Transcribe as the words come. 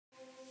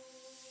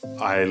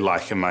I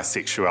liken my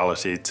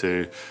sexuality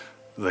to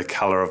the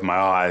colour of my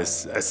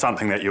eyes as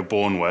something that you're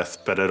born with,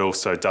 but it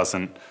also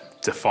doesn't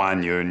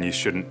define you and you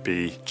shouldn't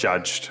be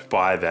judged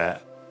by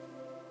that.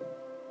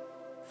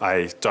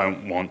 I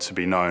don't want to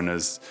be known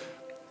as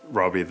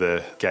Robbie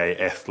the gay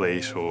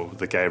athlete or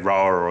the gay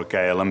rower or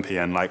gay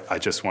Olympian. I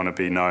just want to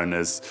be known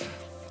as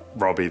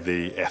Robbie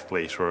the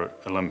athlete or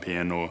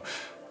Olympian or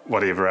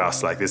whatever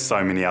else. There's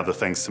so many other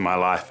things to my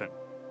life.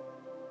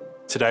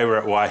 Today we're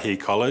at Waihi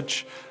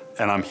College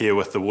and I'm here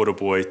with the water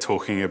boy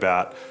talking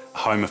about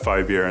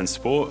homophobia in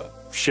sport,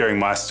 sharing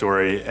my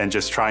story and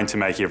just trying to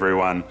make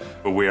everyone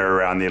aware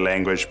around their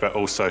language, but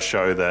also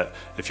show that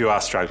if you are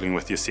struggling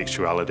with your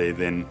sexuality,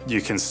 then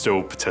you can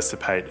still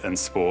participate in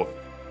sport.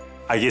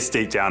 I guess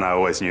deep down I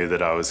always knew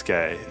that I was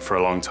gay. For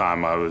a long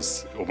time I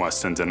was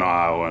almost in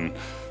denial and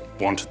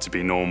wanted to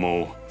be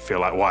normal, feel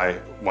like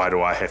why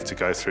do I have to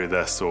go through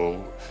this, or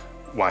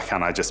why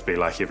can't I just be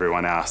like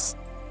everyone else?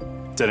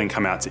 Didn't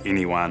come out to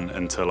anyone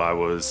until I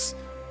was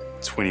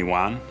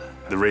 21.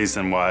 The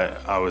reason why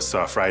I was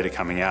so afraid of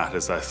coming out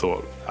is I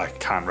thought I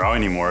can't row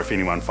anymore if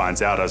anyone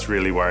finds out. I was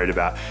really worried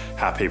about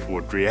how people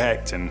would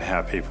react and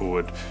how people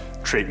would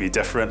treat me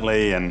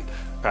differently, and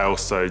I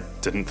also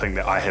didn't think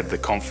that I had the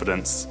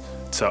confidence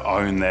to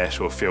own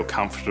that or feel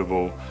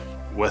comfortable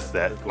with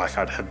that.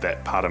 I'd had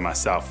that part of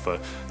myself for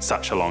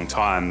such a long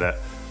time that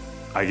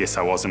I guess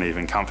I wasn't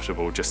even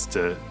comfortable just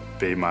to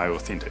be my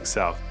authentic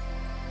self.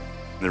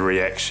 The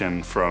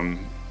reaction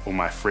from all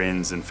my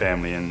friends and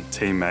family and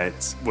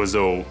teammates was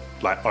all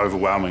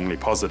overwhelmingly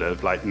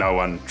positive. No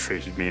one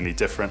treated me any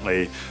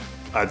differently.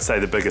 I'd say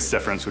the biggest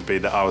difference would be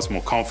that I was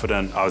more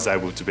confident, I was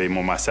able to be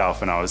more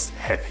myself, and I was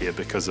happier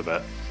because of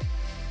it.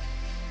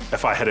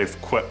 If I had have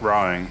quit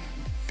rowing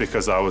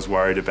because I was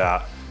worried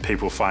about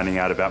people finding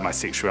out about my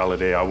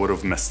sexuality, I would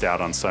have missed out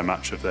on so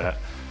much of that.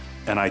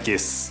 And I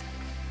guess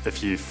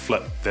if you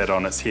flip that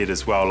on its head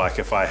as well,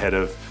 if I had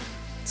have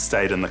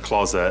stayed in the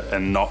closet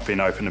and not been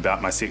open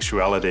about my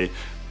sexuality,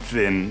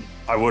 then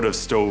I would have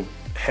still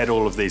had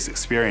all of these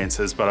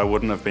experiences, but I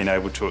wouldn't have been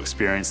able to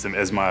experience them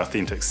as my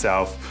authentic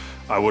self.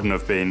 I wouldn't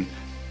have been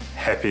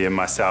happy in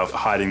myself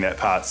hiding that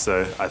part.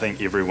 So I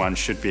think everyone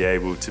should be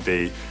able to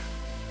be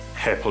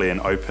happily and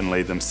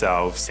openly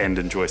themselves and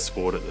enjoy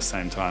sport at the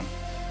same time.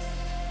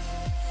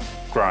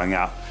 Growing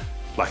up,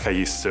 I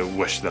used to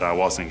wish that I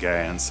wasn't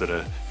gay and sort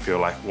of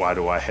feel why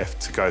do I have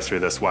to go through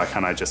this? Why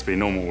can't I just be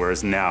normal?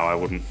 Whereas now I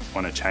wouldn't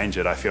want to change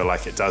it. I feel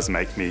like it does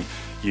make me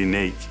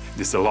unique.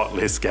 There's a lot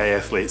less gay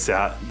athletes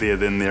out there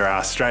than there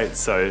are straight,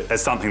 so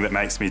it's something that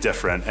makes me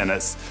different, and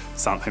it's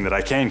something that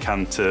I can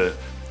come to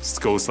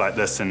schools like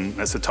this, and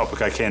it's a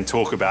topic I can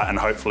talk about and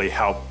hopefully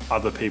help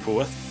other people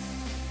with.